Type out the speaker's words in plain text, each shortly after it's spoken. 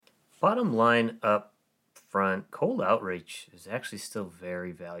Bottom line up front, cold outreach is actually still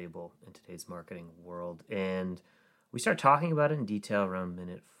very valuable in today's marketing world. And we start talking about it in detail around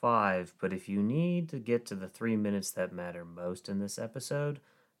minute 5. But if you need to get to the 3 minutes that matter most in this episode,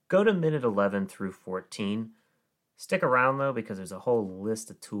 go to minute 11 through 14. Stick around though, because there's a whole list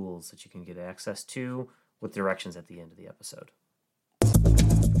of tools that you can get access to with directions at the end of the episode.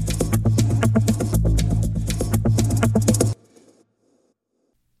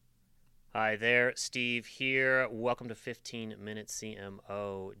 Hi there, Steve here. Welcome to 15 Minute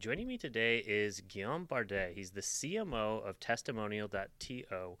CMO. Joining me today is Guillaume Bardet. He's the CMO of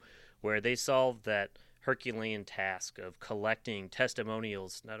Testimonial.to, where they solve that Herculean task of collecting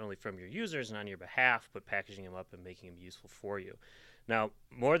testimonials not only from your users and on your behalf, but packaging them up and making them useful for you. Now,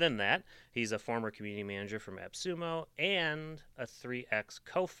 more than that, he's a former community manager from AppSumo and a 3X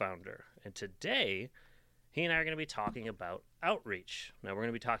co-founder. And today, he and I are going to be talking about outreach. Now, we're going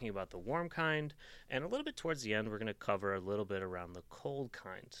to be talking about the warm kind, and a little bit towards the end, we're going to cover a little bit around the cold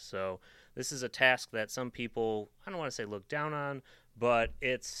kind. So this is a task that some people, I don't want to say look down on, but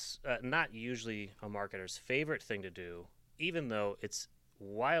it's not usually a marketer's favorite thing to do, even though it's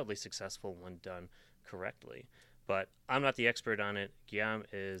wildly successful when done correctly. But I'm not the expert on it. Guillaume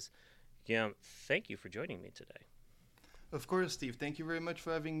is. Guillaume, thank you for joining me today. Of course, Steve. Thank you very much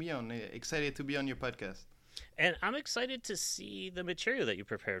for having me on. Excited to be on your podcast. And I'm excited to see the material that you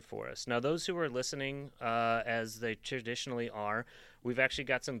prepared for us. Now, those who are listening, as they traditionally are, we've actually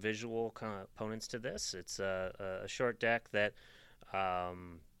got some visual components to this. It's a short deck that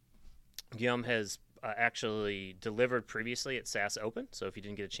Guillaume has actually delivered previously at SaaS Open. So if you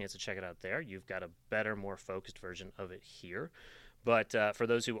didn't get a chance to check it out there, you've got a better, more focused version of it here. But for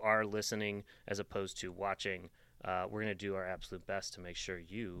those who are listening as opposed to watching, we're going to do our absolute best to make sure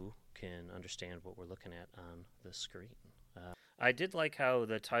you can understand what we're looking at on the screen. I did like how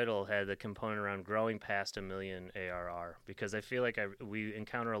the title had the component around growing past 1 million ARR, because I feel like we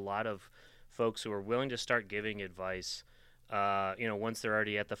encounter a lot of folks who are willing to start giving advice, once they're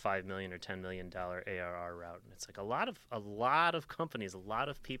already at the $5 million or $10 million ARR route. And it's like a lot of companies, a lot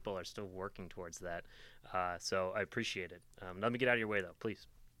of people are still working towards that. So I appreciate it. Let me get out of your way, though, please.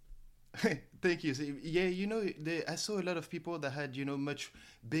 Thank you. So, yeah, I saw a lot of people that had, much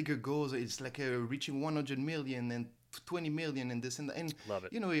bigger goals. It's like reaching 100 million and 20 million and this and that. And, love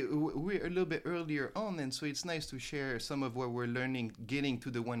it. We're a little bit earlier on. And so it's nice to share some of what we're learning getting to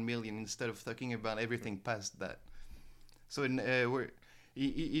the 1 million instead of talking about everything past that. So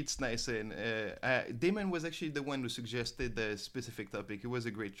it's nice. And Damon was actually the one who suggested the specific topic. It was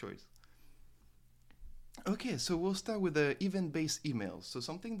a great choice. Okay, so we'll start with the event-based emails. So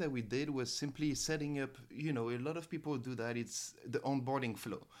something that we did was simply setting up, a lot of people do that, it's the onboarding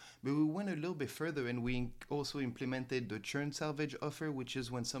flow. But we went a little bit further and we also implemented the churn salvage offer, which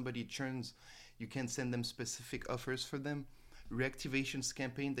is when somebody churns, you can send them specific offers for them. Reactivations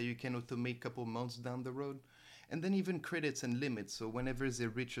campaign that you can automate a couple months down the road. And then even credits and limits. So whenever they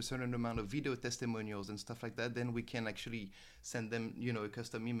reach a certain amount of video testimonials and stuff like that, then we can actually send them, a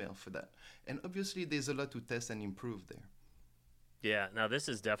custom email for that. And obviously, there's a lot to test and improve there. Yeah, now this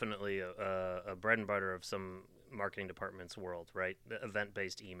is definitely a bread and butter of some marketing department's world, right? The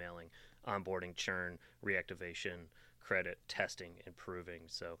event-based emailing, onboarding, churn, reactivation, credit, testing, improving.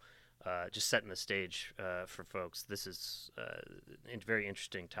 So just setting the stage for folks. This is a very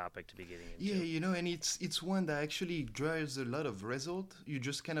interesting topic to be getting into. Yeah, and it's one that actually drives a lot of result. You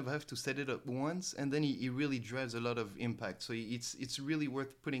just kind of have to set it up once, and then it really drives a lot of impact. So it's really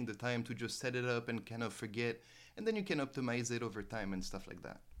worth putting the time to just set it up and kind of forget, and then you can optimize it over time and stuff like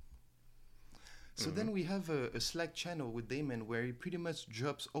that. So then we have a Slack channel with Damon where he pretty much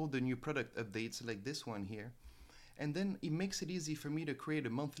drops all the new product updates like this one here. And then it makes it easy for me to create a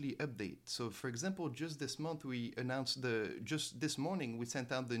monthly update. So for example, just this month we announced just this morning we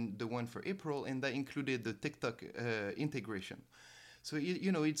sent out the one for April, and that included the TikTok integration. So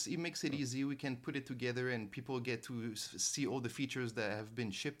it makes it easy. We can put it together and people get to see all the features that have been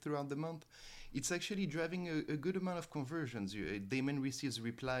shipped throughout the month. It's actually driving a good amount of conversions. Damon receives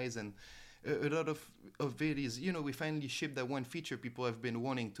replies, and a lot of it is, we finally shipped that one feature people have been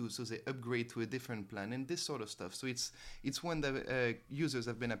wanting to, so they upgrade to a different plan and this sort of stuff. So it's one that users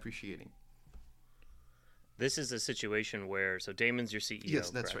have been appreciating. This is a situation where, so Damon's your CEO.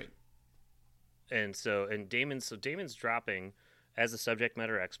 Yes, that's correct? Right. And Damon's dropping as a subject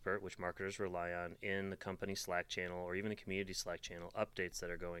matter expert, which marketers rely on in the company Slack channel or even the community Slack channel, updates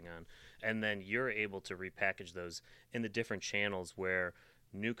that are going on. And then you're able to repackage those in the different channels where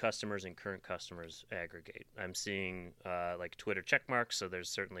new customers and current customers aggregate. I'm seeing like Twitter check marks, so there's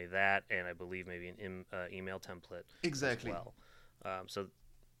certainly that, and I believe maybe an email template exactly as well. So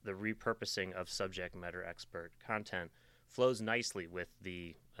the repurposing of subject matter expert content flows nicely with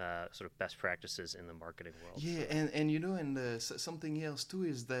the sort of best practices in the marketing world. Yeah, and something else too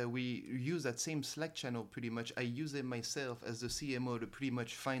is that we use that same Slack channel pretty much. I use it myself as the CMO to pretty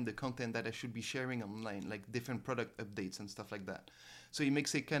much find the content that I should be sharing online, like different product updates and stuff like that. So it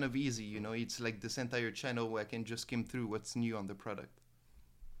makes it kind of easy, It's like this entire channel where I can just skim through what's new on the product.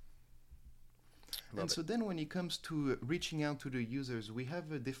 So then when it comes to reaching out to the users, we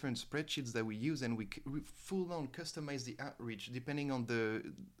have different spreadsheets that we use, and we full on customize the outreach depending on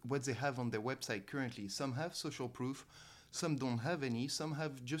what they have on their website currently. Some have social proof, some don't have any, some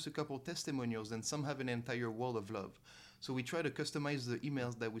have just a couple testimonials, and some have an entire wall of love. So we try to customize the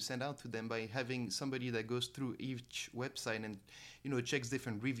emails that we send out to them by having somebody that goes through each website and checks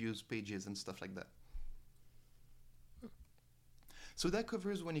different reviews pages and stuff like that. So that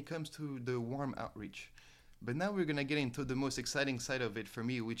covers when it comes to the warm outreach. But now we're going to get into the most exciting side of it for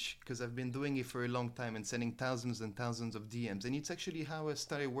me, because I've been doing it for a long time and sending thousands and thousands of DMs. And it's actually how I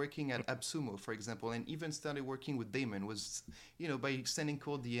started working at AppSumo, for example, and even started working with Damon was, by sending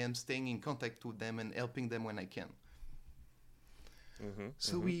cold DMs, staying in contact with them and helping them when I can.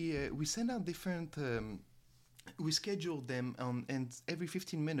 So we send out different... we schedule them and every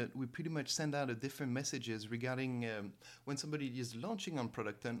 15 minutes we pretty much send out a different messages regarding when somebody is launching on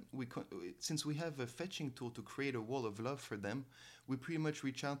product, and since we have a fetching tool to create a wall of love for them, we pretty much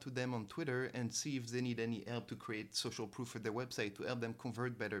reach out to them on Twitter and see if they need any help to create social proof for their website to help them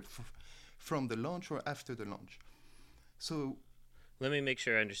convert better from the launch or after the launch. So let me make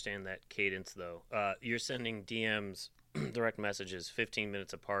sure I understand that cadence though. You're sending DMs, direct messages 15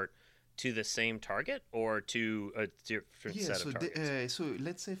 minutes apart to the same target or to a different set of targets? So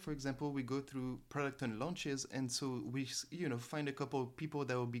let's say, for example, we go through product and launches, and so we, find a couple of people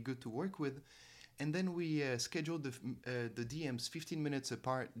that will be good to work with, and then we schedule the DMs 15 minutes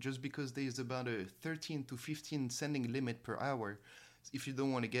apart, just because there's about a 13 to 15 sending limit per hour, if you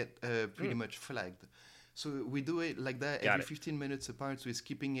don't want to get pretty much flagged. So we do it like that every 15 minutes apart, so it's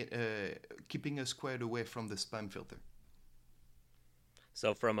keeping us squared away from the spam filter.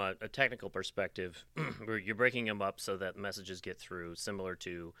 So from a technical perspective, you're breaking them up so that messages get through, similar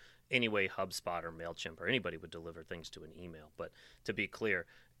to any way HubSpot or MailChimp or anybody would deliver things to an email. But to be clear,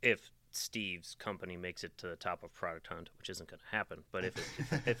 if Steve's company makes it to the top of Product Hunt, which isn't going to happen, but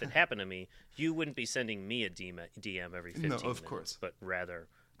if it happened to me, you wouldn't be sending me a DM every 15 minutes. No, of course. But rather...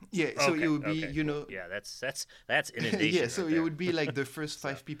 Yeah, so it would be, Yeah, that's inundation. Yeah, so right it would be like the first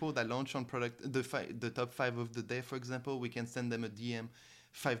 5 people that launch on product, the top 5 of the day, for example, we can send them a DM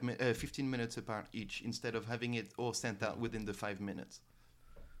 15 minutes apart each, instead of having it all sent out within the 5 minutes.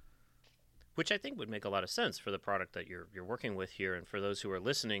 Which I think would make a lot of sense for the product that you're working with here, and for those who are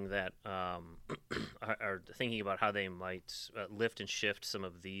listening that are thinking about how they might lift and shift some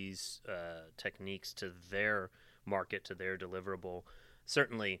of these techniques to their market, to their deliverable.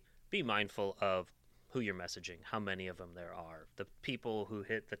 Certainly be mindful of who you're messaging, how many of them there are. The people who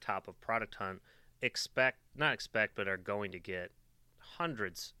hit the top of Product Hunt but are going to get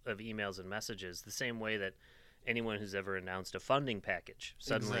hundreds of emails and messages, the same way that anyone who's ever announced a funding package.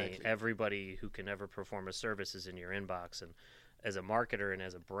 Suddenly everybody who can ever perform a service is in your inbox, and as a marketer and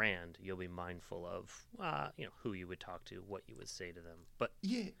as a brand, you'll be mindful of who you would talk to, what you would say to them. But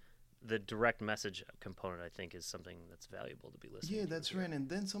the direct message component, I think, is something that's valuable to be listening to. Yeah, that's right. And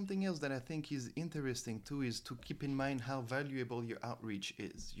then something else that I think is interesting, too, is to keep in mind how valuable your outreach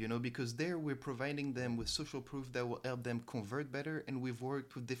is, because there we're providing them with social proof that will help them convert better. And we've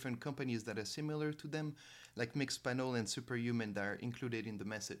worked with different companies that are similar to them, like Mixpanel and Superhuman, that are included in the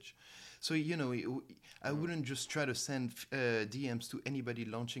message. So, I wouldn't just try to send DMs to anybody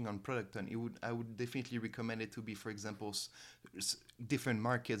launching on Product Hunt. I would definitely recommend it to be, for example, different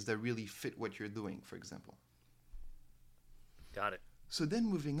markets that really fit what you're doing, for example. Got it. So then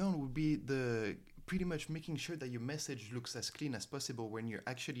moving on would be pretty much making sure that your message looks as clean as possible when you're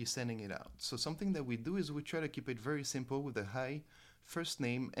actually sending it out. So something that we do is we try to keep it very simple with a hi, first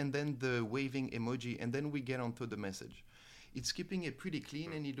name, and then the waving emoji, and then we get onto the message. It's keeping it pretty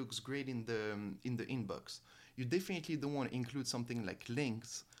clean, and it looks great in the inbox. You definitely don't want to include something like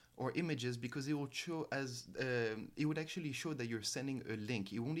links or images, because it will show it would actually show that you're sending a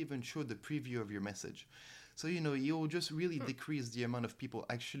link. It won't even show the preview of your message. So, it will just really decrease the amount of people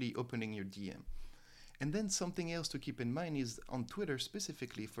actually opening your DM. And then something else to keep in mind is on Twitter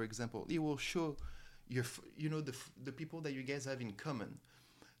specifically, for example, it will show the people that you guys have in common.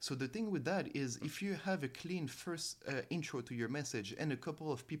 So the thing with that is, if you have a clean first intro to your message and a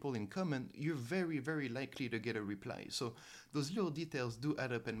couple of people in common, you're very, very likely to get a reply. So those little details do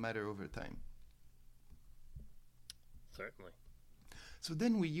add up and matter over time. Certainly. So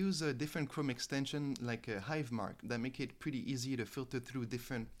then we use a different Chrome extension like a Hivemark that make it pretty easy to filter through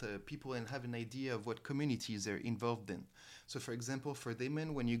different people and have an idea of what communities they're involved in. So for example, for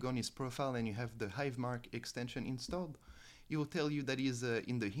Damon, when you go on his profile and you have the Hivemark extension installed, it will tell you that he's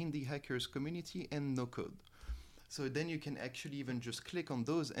in the Hindi hackers community and no code. So then you can actually even just click on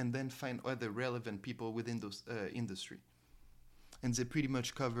those and then find other relevant people within those industry. And they pretty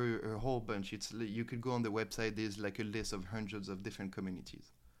much cover a whole bunch. You could go on the website. There's like a list of hundreds of different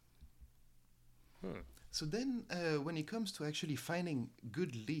communities. So then when it comes to actually finding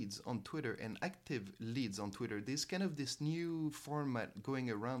good leads on Twitter and active leads on Twitter, there's kind of this new format going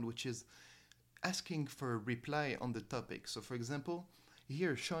around, which is asking for a reply on the topic. So for example,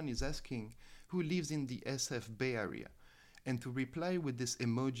 here Sean is asking who lives in the SF Bay Area. And to reply with this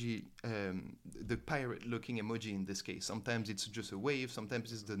emoji, the pirate-looking emoji in this case. Sometimes it's just a wave,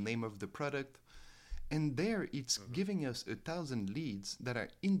 sometimes it's the name of the product. And there it's giving us 1,000 leads that are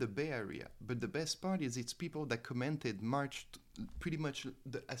in the Bay Area. But the best part is it's people that commented pretty much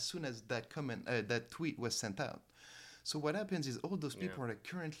as soon as that tweet was sent out. So what happens is all those people are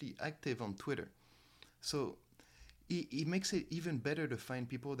currently active on Twitter. So it makes it even better to find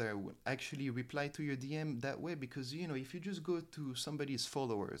people that will actually reply to your DM that way, because if you just go to somebody's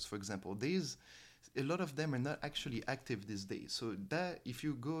followers, for example, a lot of them are not actually active these days. So that if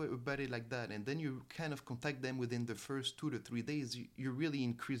you go about it like that and then you kind of contact them within the first 2 to 3 days, you really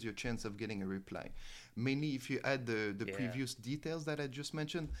increase your chance of getting a reply. Mainly if you add the previous details that I just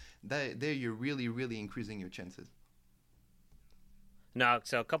mentioned, there you're really, really increasing your chances. Now,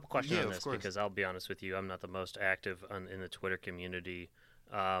 so a couple questions on this, because I'll be honest with you, I'm not the most active in the Twitter community.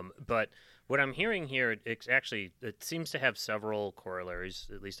 But what I'm hearing here, it seems to have several corollaries,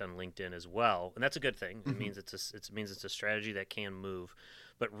 at least on LinkedIn as well, and that's a good thing. It means it's a strategy that can move.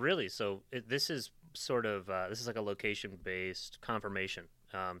 But really, so this is sort of this is like a location-based confirmation.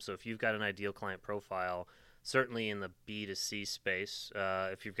 So if you've got an ideal client profile, certainly in the B2C space,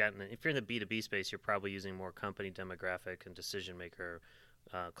 if you're in the B2B space, you're probably using more company demographic and decision maker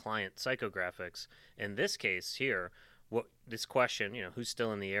client psychographics. In this case here, this question, who's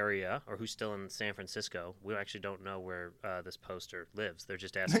still in the area or who's still in San Francisco? We actually don't know where this poster lives. They're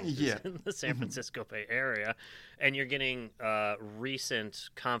just asking who's in the San Francisco Bay Area, and you're getting recent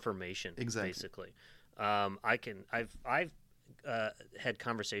confirmation. Basically. I've had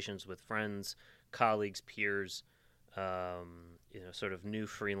conversations with friends, colleagues, peers, sort of new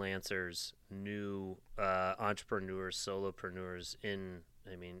freelancers, new entrepreneurs, solopreneurs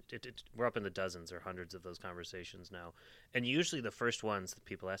we're up in the dozens or hundreds of those conversations now. And usually the first ones that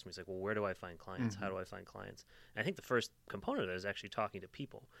people ask me is like, well, where do I find clients? How do I find clients? And I think the first component of that is actually talking to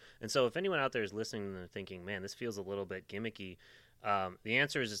people. And so if anyone out there is listening and thinking, man, this feels a little bit gimmicky, the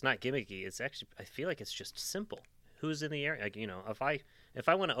answer is it's not gimmicky. It's actually, I feel like it's just simple. Who's in the area? Like, if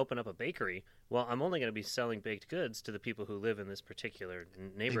I want to open up a bakery, well, I'm only going to be selling baked goods to the people who live in this particular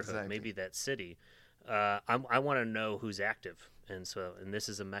neighborhood, maybe that city. I want to know who's active. And this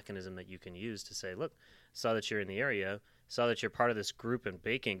is a mechanism that you can use to say, look, saw that you're in the area, saw that you're part of this group in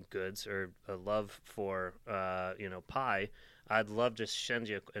baking goods or a love for, pie. I'd love to send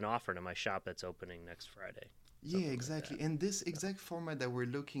you an offer to my shop that's opening next Friday. Yeah, exactly. Like and this exact format that we're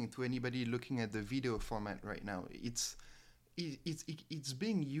looking to, anybody looking at the video format right now, it's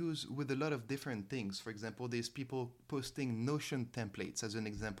being used with a lot of different things. For example, there's people posting Notion templates as an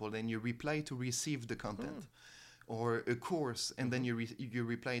example, and you reply to receive the content, or a course, and then you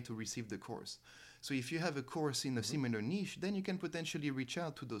reply to receive the course. So if you have a course in a similar niche, then you can potentially reach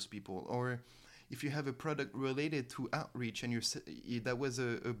out to those people. Or if you have a product related to outreach and that was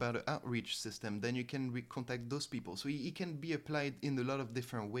about an outreach system, then you can contact those people. So it can be applied in a lot of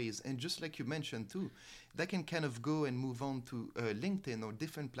different ways. And just like you mentioned too, that can kind of go and move on to LinkedIn or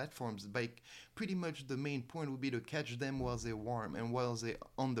different platforms. By pretty much the main point would be to catch them while they're warm and while they're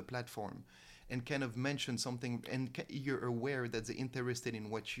on the platform, and kind of mention something, and you're aware that they're interested in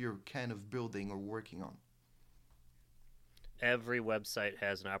what you're kind of building or working on. Every website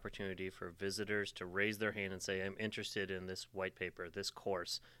has an opportunity for visitors to raise their hand and say, I'm interested in this white paper, this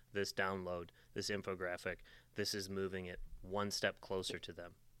course, this download, this infographic. This is moving it one step closer to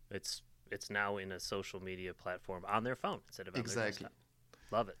them. It's now in a social media platform on their phone instead of on their desktop.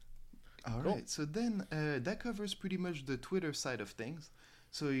 Love it. All right. So then that covers pretty much the Twitter side of things.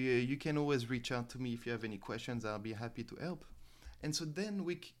 So you can always reach out to me if you have any questions. I'll be happy to help. And so then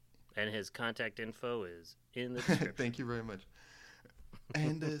and his contact info is in the description. Thank you very much.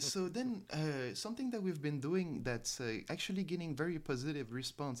 And so then something that we've been doing that's actually getting very positive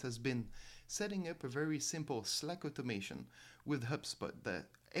response has been setting up a very simple Slack automation with HubSpot that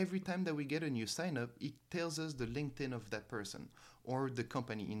every time that we get a new sign up, it tells us the LinkedIn of that person. or the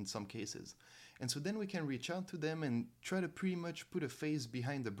company in some cases. And so then we can reach out to them and try to pretty much put a face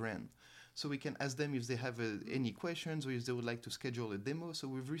behind the brand. So we can ask them if they have any questions or if they would like to schedule a demo. So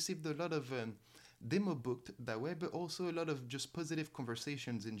we've received a lot of demo booked that way, but also a lot of just positive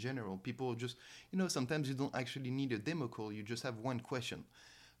conversations in general. People just, sometimes you don't actually need a demo call, you just have one question.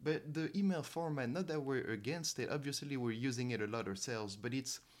 But the email format, not that we're against it, obviously we're using it a lot ourselves, but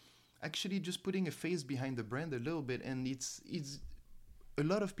it's actually just putting a face behind the brand a little bit, and it's a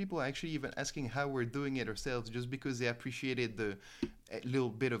lot of people are actually even asking how we're doing it ourselves just because they appreciated the little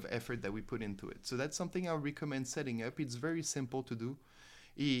bit of effort that we put into it. So that's something I would recommend setting up. It's very simple to do.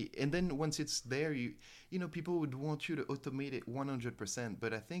 And then once it's there, people would want you to automate it 100%.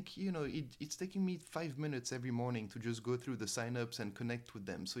 But I think, it's taking me 5 minutes every morning to just go through the signups and connect with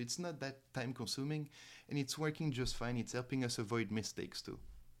them. So it's not that time consuming, and it's working just fine. It's helping us avoid mistakes too.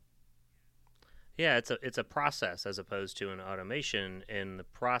 Yeah, it's a process as opposed to an automation, and the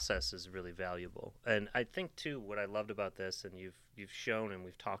process is really valuable. And I think too, what I loved about this, and you've shown and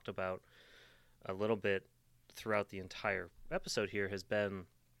we've talked about a little bit throughout the entire episode here, has been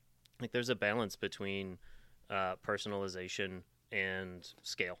like there's a balance between personalization and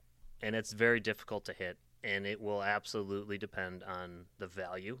scale, and it's very difficult to hit. And it will absolutely depend on the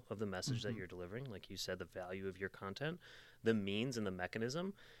value of the message that you're delivering, like you said, the value of your content, the means and the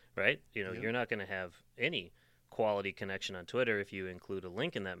mechanism. Right? You're not going to have any quality connection on Twitter if you include a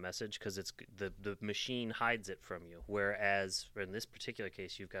link in that message because it's the machine hides it from you. Whereas in this particular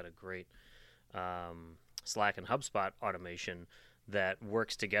case, you've got a great Slack and HubSpot automation that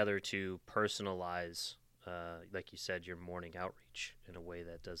works together to personalize, like you said, your morning outreach in a way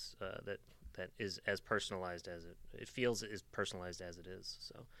that does that is as personalized as it feels as personalized as it is.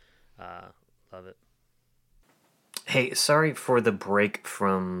 So, love it. Hey, sorry for the break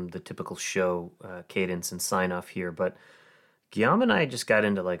from the typical show cadence and sign off here, but Guillaume and I just got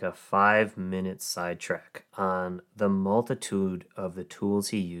into like a 5-minute sidetrack on the multitude of the tools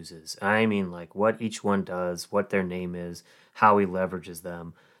he uses. I mean, like what each one does, what their name is, how he leverages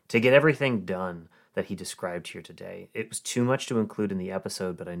them to get everything done that he described here today. It was too much to include in the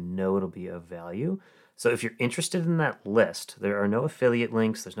episode, but I know it'll be of value. So if you're interested in that list, there are no affiliate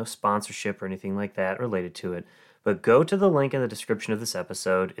links, there's no sponsorship or anything like that related to it. But go to the link in the description of this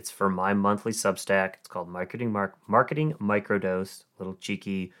episode. It's for my monthly Substack. It's called Marketing Microdose, little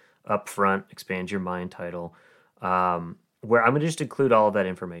cheeky upfront, expand your mind title, where I'm going to just include all of that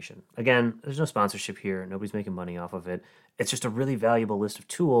information. Again, there's no sponsorship here. Nobody's making money off of it. It's just a really valuable list of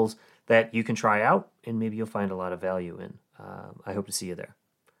tools that you can try out, and maybe you'll find a lot of value in. I hope to see you there.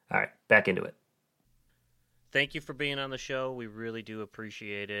 All right, back into it. Thank you for being on the show. We really do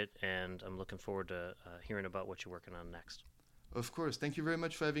appreciate it, and I'm looking forward to hearing about what you're working on next. Of course. Thank you very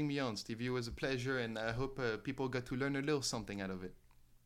much for having me on, Steve. It was a pleasure, and I hope people got to learn a little something out of it.